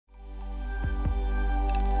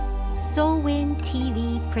Soulwind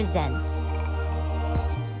TV presents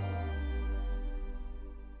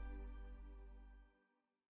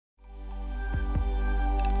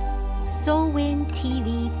Soulwind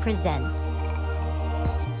TV presents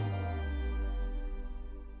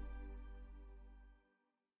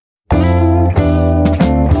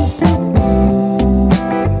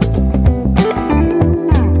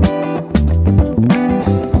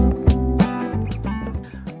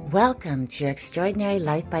Welcome to your Extraordinary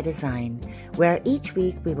Life by Design, where each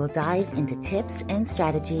week we will dive into tips and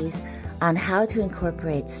strategies on how to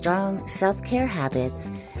incorporate strong self-care habits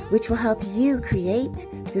which will help you create,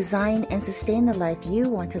 design, and sustain the life you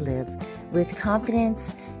want to live with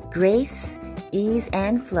confidence, grace, ease,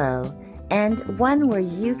 and flow, and one where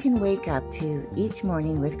you can wake up to each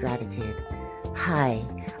morning with gratitude. Hi,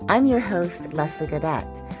 I'm your host, Leslie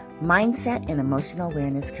Gaudette, Mindset and Emotional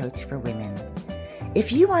Awareness Coach for Women.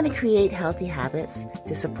 If you want to create healthy habits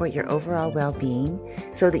to support your overall well-being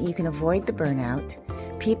so that you can avoid the burnout,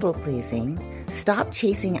 people-pleasing, stop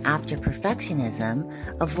chasing after perfectionism,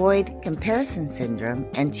 avoid comparison syndrome,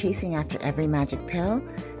 and chasing after every magic pill,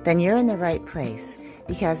 then you're in the right place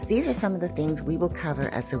because these are some of the things we will cover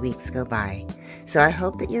as the weeks go by. So I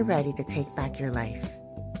hope that you're ready to take back your life.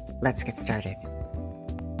 Let's get started.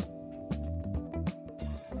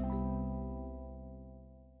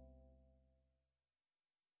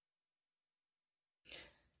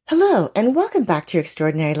 Hello, and welcome back to your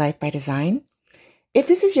Extraordinary Life by Design. If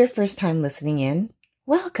this is your first time listening in,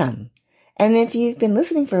 welcome. And if you've been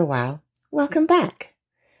listening for a while, welcome back.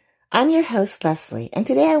 I'm your host, Leslie, and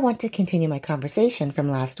today I want to continue my conversation from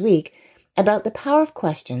last week about the power of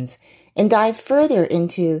questions and dive further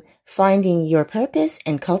into finding your purpose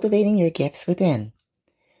and cultivating your gifts within.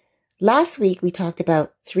 Last week, we talked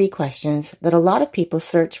about 3 questions that a lot of people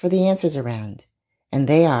search for the answers around, and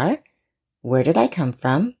they are, where did I come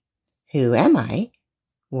from? Who am I?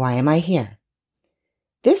 Why am I here?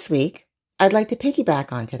 This week, I'd like to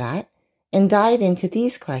piggyback onto that and dive into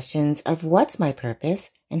these questions of what's my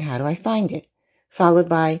purpose and how do I find it, followed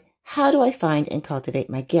by how do I find and cultivate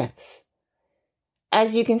my gifts.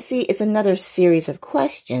 As you can see, it's another series of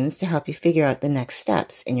questions to help you figure out the next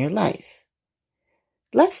steps in your life.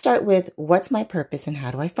 Let's start with what's my purpose and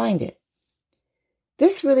how do I find it?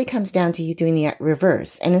 This really comes down to you doing the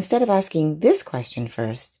reverse, and instead of asking this question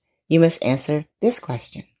first, you must answer this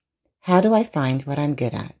question. How do I find what I'm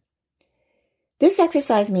good at? This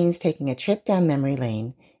exercise means taking a trip down memory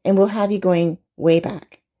lane and will have you going way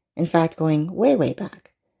back. In fact, going way, way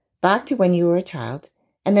back. Back to when you were a child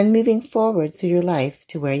and then moving forward through your life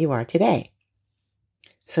to where you are today.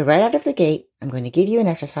 So right out of the gate, I'm going to give you an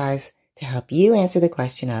exercise to help you answer the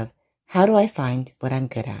question of how do I find what I'm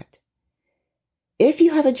good at? If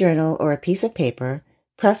you have a journal or a piece of paper,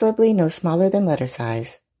 preferably no smaller than letter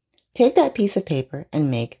size, take that piece of paper and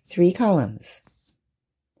make 3 columns.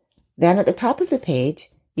 Then at the top of the page,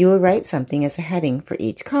 you will write something as a heading for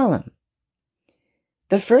each column.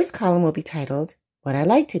 The first column will be titled, What I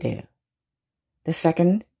Like to Do. The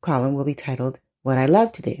second column will be titled, What I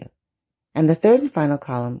Love to Do. And the third and final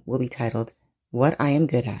column will be titled, What I Am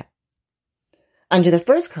Good At. Under the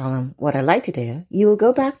first column, What I Like to Do, you will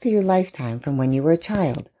go back through your lifetime from when you were a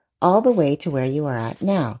child, all the way to where you are at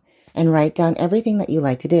now, and write down everything that you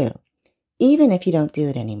like to do. Even if you don't do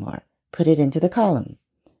it anymore, put it into the column.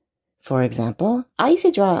 For example, I used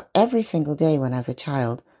to draw every single day when I was a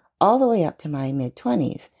child, all the way up to my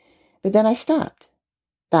mid-20s, but then I stopped.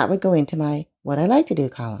 That would go into my What I Like to Do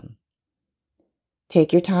column.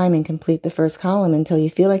 Take your time and complete the first column until you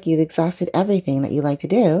feel like you've exhausted everything that you like to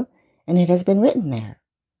do, and it has been written there.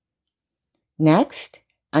 Next,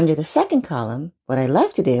 under the second column, What I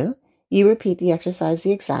Love to Do, you repeat the exercise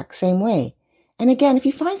the exact same way. And again, if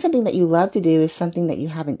you find something that you love to do is something that you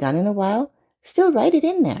haven't done in a while, still write it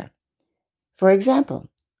in there. For example,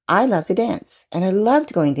 I love to dance, and I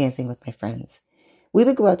loved going dancing with my friends. We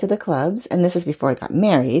would go out to the clubs, and this is before I got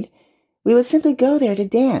married. We would simply go there to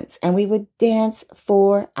dance, and we would dance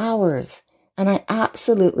for hours, and I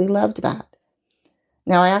absolutely loved that.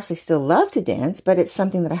 Now, I actually still love to dance, but it's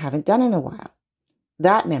something that I haven't done in a while.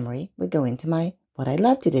 That memory would go into my What I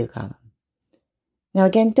Love to Do column. Now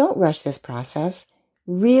again, don't rush this process.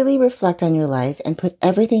 Really reflect on your life and put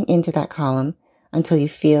everything into that column until you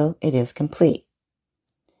feel it is complete.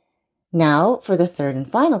 Now for the third and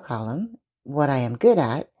final column, What I Am Good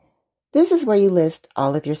At, this is where you list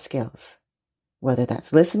all of your skills. Whether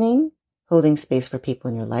that's listening, holding space for people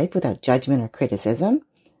in your life without judgment or criticism,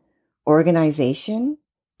 organization,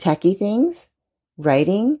 techie things,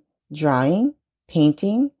 writing, drawing,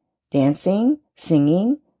 painting, dancing,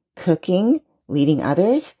 singing, cooking, leading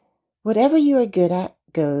others. Whatever you are good at,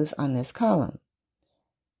 goes on this column.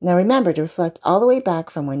 Now remember to reflect all the way back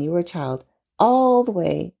from when you were a child all the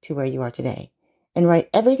way to where you are today, and write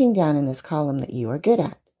everything down in this column that you are good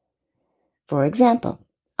at. For example,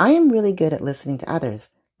 I am really good at listening to others,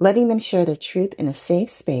 letting them share their truth in a safe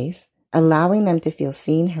space, allowing them to feel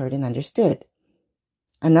seen, heard, and understood.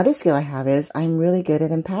 Another skill I have is I'm really good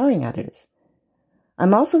at empowering others.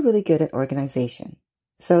 I'm also really good at organization.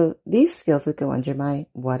 So these skills would go under my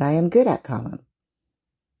what I am good at column.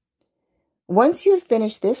 Once you have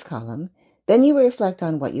finished this column, then you will reflect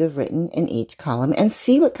on what you have written in each column and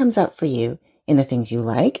see what comes up for you in the things you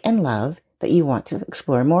like and love that you want to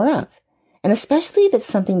explore more of. And especially if it's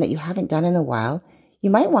something that you haven't done in a while, you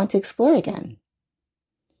might want to explore again.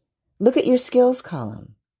 Look at your skills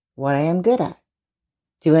column. What I am good at.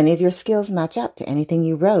 Do any of your skills match up to anything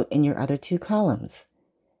you wrote in your other two columns?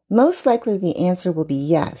 Most likely the answer will be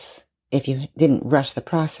yes, if you didn't rush the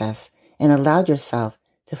process and allowed yourself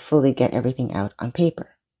to fully get everything out on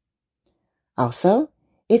paper. Also,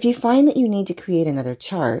 if you find that you need to create another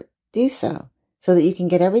chart, do so that you can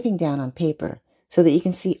get everything down on paper, so that you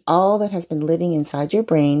can see all that has been living inside your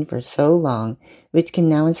brain for so long, which can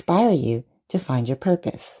now inspire you to find your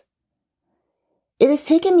purpose. It has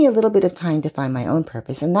taken me a little bit of time to find my own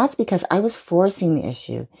purpose, and that's because I was forcing the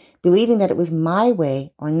issue, believing that it was my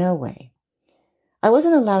way or no way. I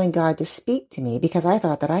wasn't allowing God to speak to me because I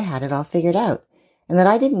thought that I had it all figured out, and that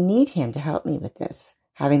I didn't need Him to help me with this,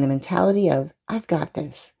 having the mentality of, I've got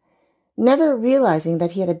this, never realizing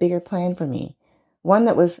that He had a bigger plan for me, one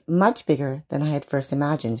that was much bigger than I had first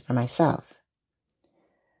imagined for myself.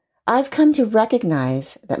 I've come to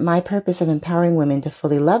recognize that my purpose of empowering women to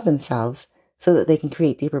fully love themselves so that they can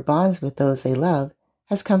create deeper bonds with those they love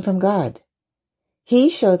has come from God. He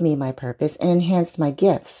showed me my purpose and enhanced my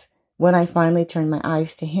gifts when I finally turned my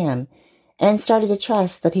eyes to Him and started to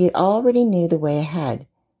trust that He already knew the way ahead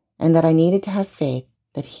and that I needed to have faith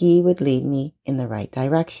that He would lead me in the right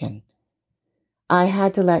direction. I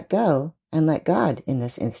had to let go and let God in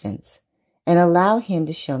this instance, and allow Him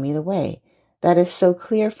to show me the way that is so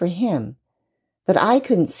clear for Him, but I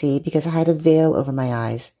couldn't see because I had a veil over my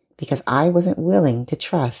eyes because I wasn't willing to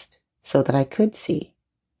trust so that I could see.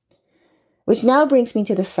 Which now brings me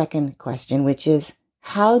to the second question, which is,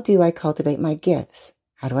 how do I cultivate my gifts?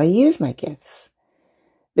 How do I use my gifts?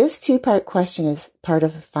 This two-part question is part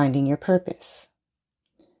of finding your purpose.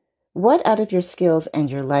 What out of your skills and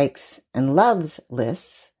your likes and loves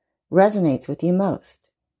lists resonates with you most?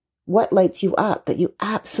 What lights you up that you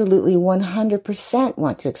absolutely 100%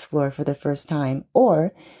 want to explore for the first time,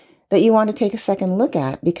 or that you want to take a second look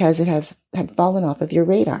at because it had fallen off of your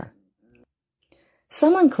radar?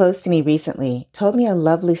 Someone close to me recently told me a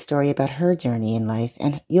lovely story about her journey in life,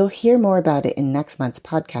 and you'll hear more about it in next month's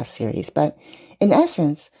podcast series. But in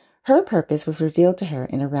essence, her purpose was revealed to her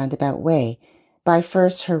in a roundabout way by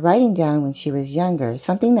first her writing down when she was younger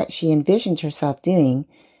something that she envisioned herself doing,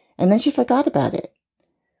 and then she forgot about it.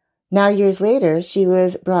 Now, years later, she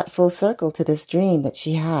was brought full circle to this dream that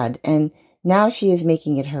she had, and now she is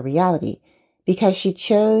making it her reality because she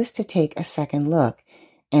chose to take a second look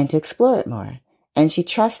and to explore it more, and she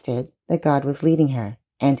trusted that God was leading her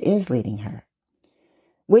and is leading her.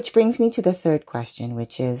 Which brings me to the third question,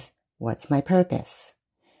 which is, what's my purpose?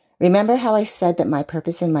 Remember how I said that my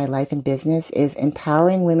purpose in my life and business is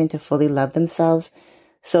empowering women to fully love themselves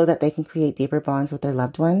so that they can create deeper bonds with their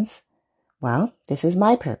loved ones? Well, this is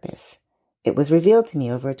my purpose. It was revealed to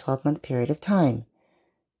me over a 12-month period of time.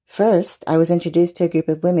 First, I was introduced to a group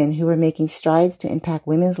of women who were making strides to impact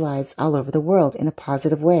women's lives all over the world in a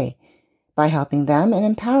positive way by helping them and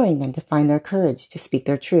empowering them to find their courage to speak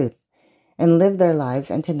their truth and live their lives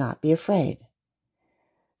and to not be afraid.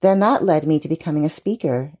 Then that led me to becoming a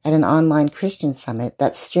speaker at an online Christian summit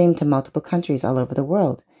that streamed to multiple countries all over the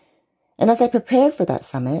world. And as I prepared for that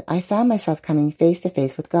summit, I found myself coming face to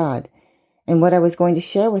face with God and what I was going to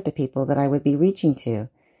share with the people that I would be reaching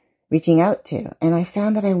out to, and I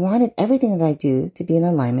found that I wanted everything that I do to be in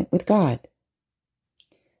alignment with God.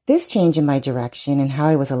 This change in my direction and how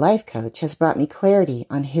I was a life coach has brought me clarity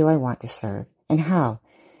on who I want to serve and how,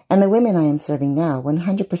 and the women I am serving now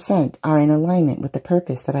 100% are in alignment with the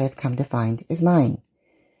purpose that I have come to find is mine.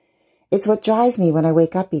 It's what drives me when I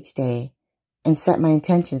wake up each day and set my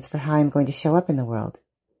intentions for how I'm going to show up in the world.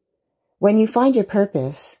 When you find your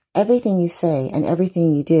purpose, everything you say and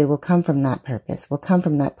everything you do will come from that purpose, will come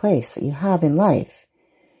from that place that you have in life.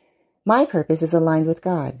 My purpose is aligned with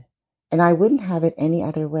God, and I wouldn't have it any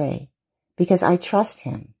other way because I trust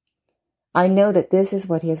Him. I know that this is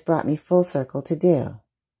what He has brought me full circle to do.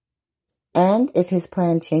 And if His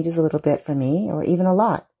plan changes a little bit for me, or even a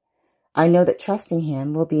lot, I know that trusting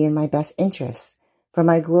Him will be in my best interests for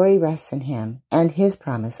my glory rests in him and his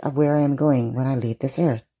promise of where I am going when I leave this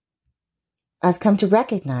earth. I've come to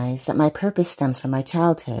recognize that my purpose stems from my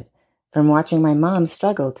childhood, from watching my mom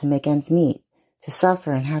struggle to make ends meet, to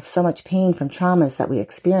suffer and have so much pain from traumas that we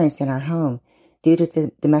experienced in our home due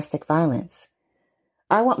to domestic violence.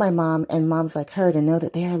 I want my mom and moms like her to know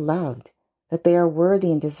that they are loved, that they are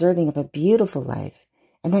worthy and deserving of a beautiful life,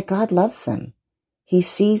 and that God loves them. He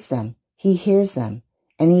sees them, he hears them,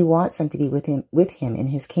 and he wants them to be with him in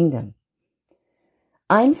his kingdom.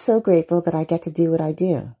 I'm so grateful that I get to do what I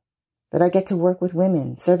do, that I get to work with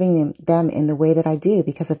women, serving them in the way that I do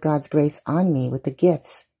because of God's grace on me with the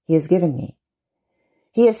gifts he has given me.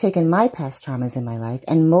 He has taken my past traumas in my life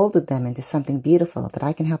and molded them into something beautiful that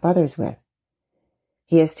I can help others with.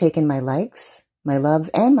 He has taken my likes, my loves,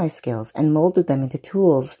 and my skills and molded them into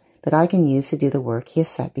tools that I can use to do the work he has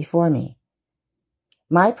set before me.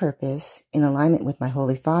 My purpose, in alignment with my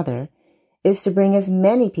Holy Father, is to bring as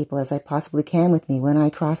many people as I possibly can with me when I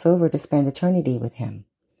cross over to spend eternity with him.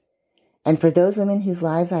 And for those women whose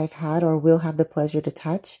lives I have had or will have the pleasure to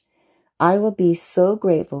touch, I will be so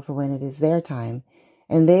grateful for when it is their time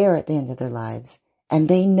and they are at the end of their lives, and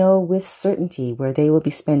they know with certainty where they will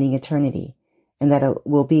be spending eternity, and that it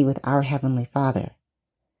will be with our Heavenly Father.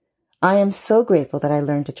 I am so grateful that I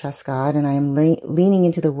learned to trust God, and I am leaning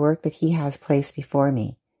into the work that he has placed before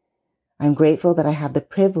me. I'm grateful that I have the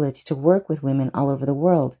privilege to work with women all over the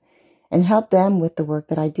world and help them with the work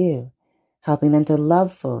that I do, helping them to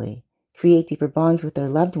love fully, create deeper bonds with their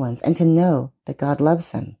loved ones, and to know that God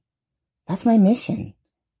loves them. That's my mission.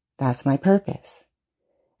 That's my purpose.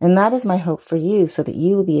 And that is my hope for you, so that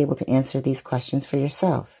you will be able to answer these questions for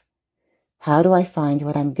yourself. How do I find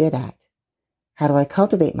what I'm good at? How do I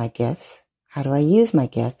cultivate my gifts? How do I use my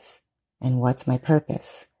gifts? And what's my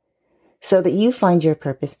purpose? So that you find your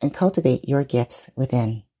purpose and cultivate your gifts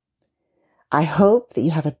within. I hope that you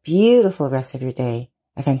have a beautiful rest of your day,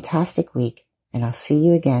 a fantastic week, and I'll see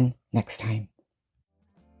you again next time.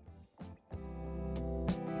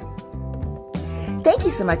 Thank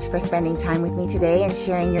you so much for spending time with me today and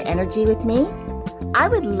sharing your energy with me. I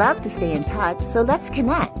would love to stay in touch, so let's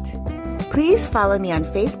connect. Please follow me on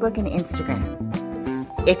Facebook and Instagram.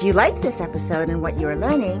 If you liked this episode and what you are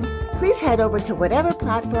learning, please head over to whatever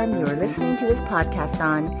platform you are listening to this podcast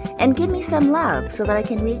on and give me some love so that I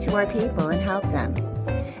can reach more people and help them.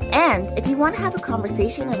 And if you want to have a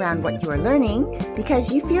conversation around what you are learning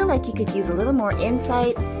because you feel like you could use a little more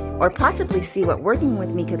insight or possibly see what working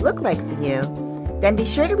with me could look like for you, then be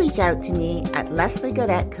sure to reach out to me at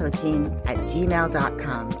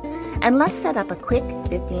lesliegoodettecoaching@gmail.com and let's set up a quick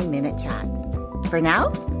 15-minute chat. For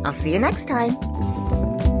now, I'll see you next time.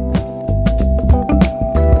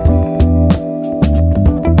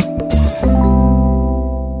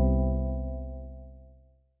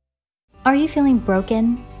 Are you feeling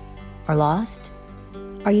broken or lost?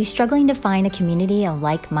 Are you struggling to find a community of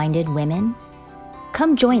like-minded women?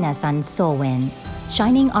 Come join us on Soulwind,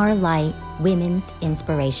 Shining Our Light Women's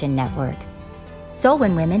Inspiration Network.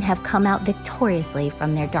 Soulwind women have come out victoriously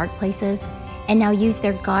from their dark places and now use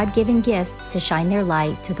their God-given gifts to shine their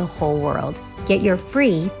light to the whole world. Get your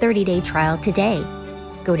free 30-day trial today.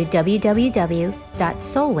 Go to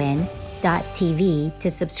www.soulwind.tv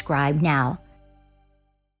to subscribe now.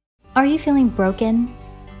 Are you feeling broken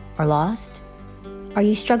or lost? Are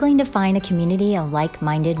you struggling to find a community of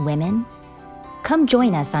like-minded women? Come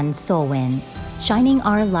join us on Soulwind, Shining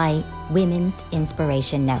Our Light Women's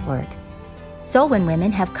Inspiration Network. Soulwind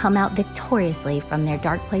women have come out victoriously from their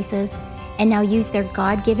dark places and now use their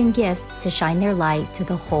God-given gifts to shine their light to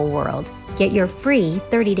the whole world. Get your free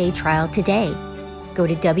 30-day trial today. Go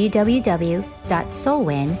to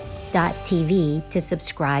www.soulwind.tv to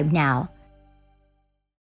subscribe now.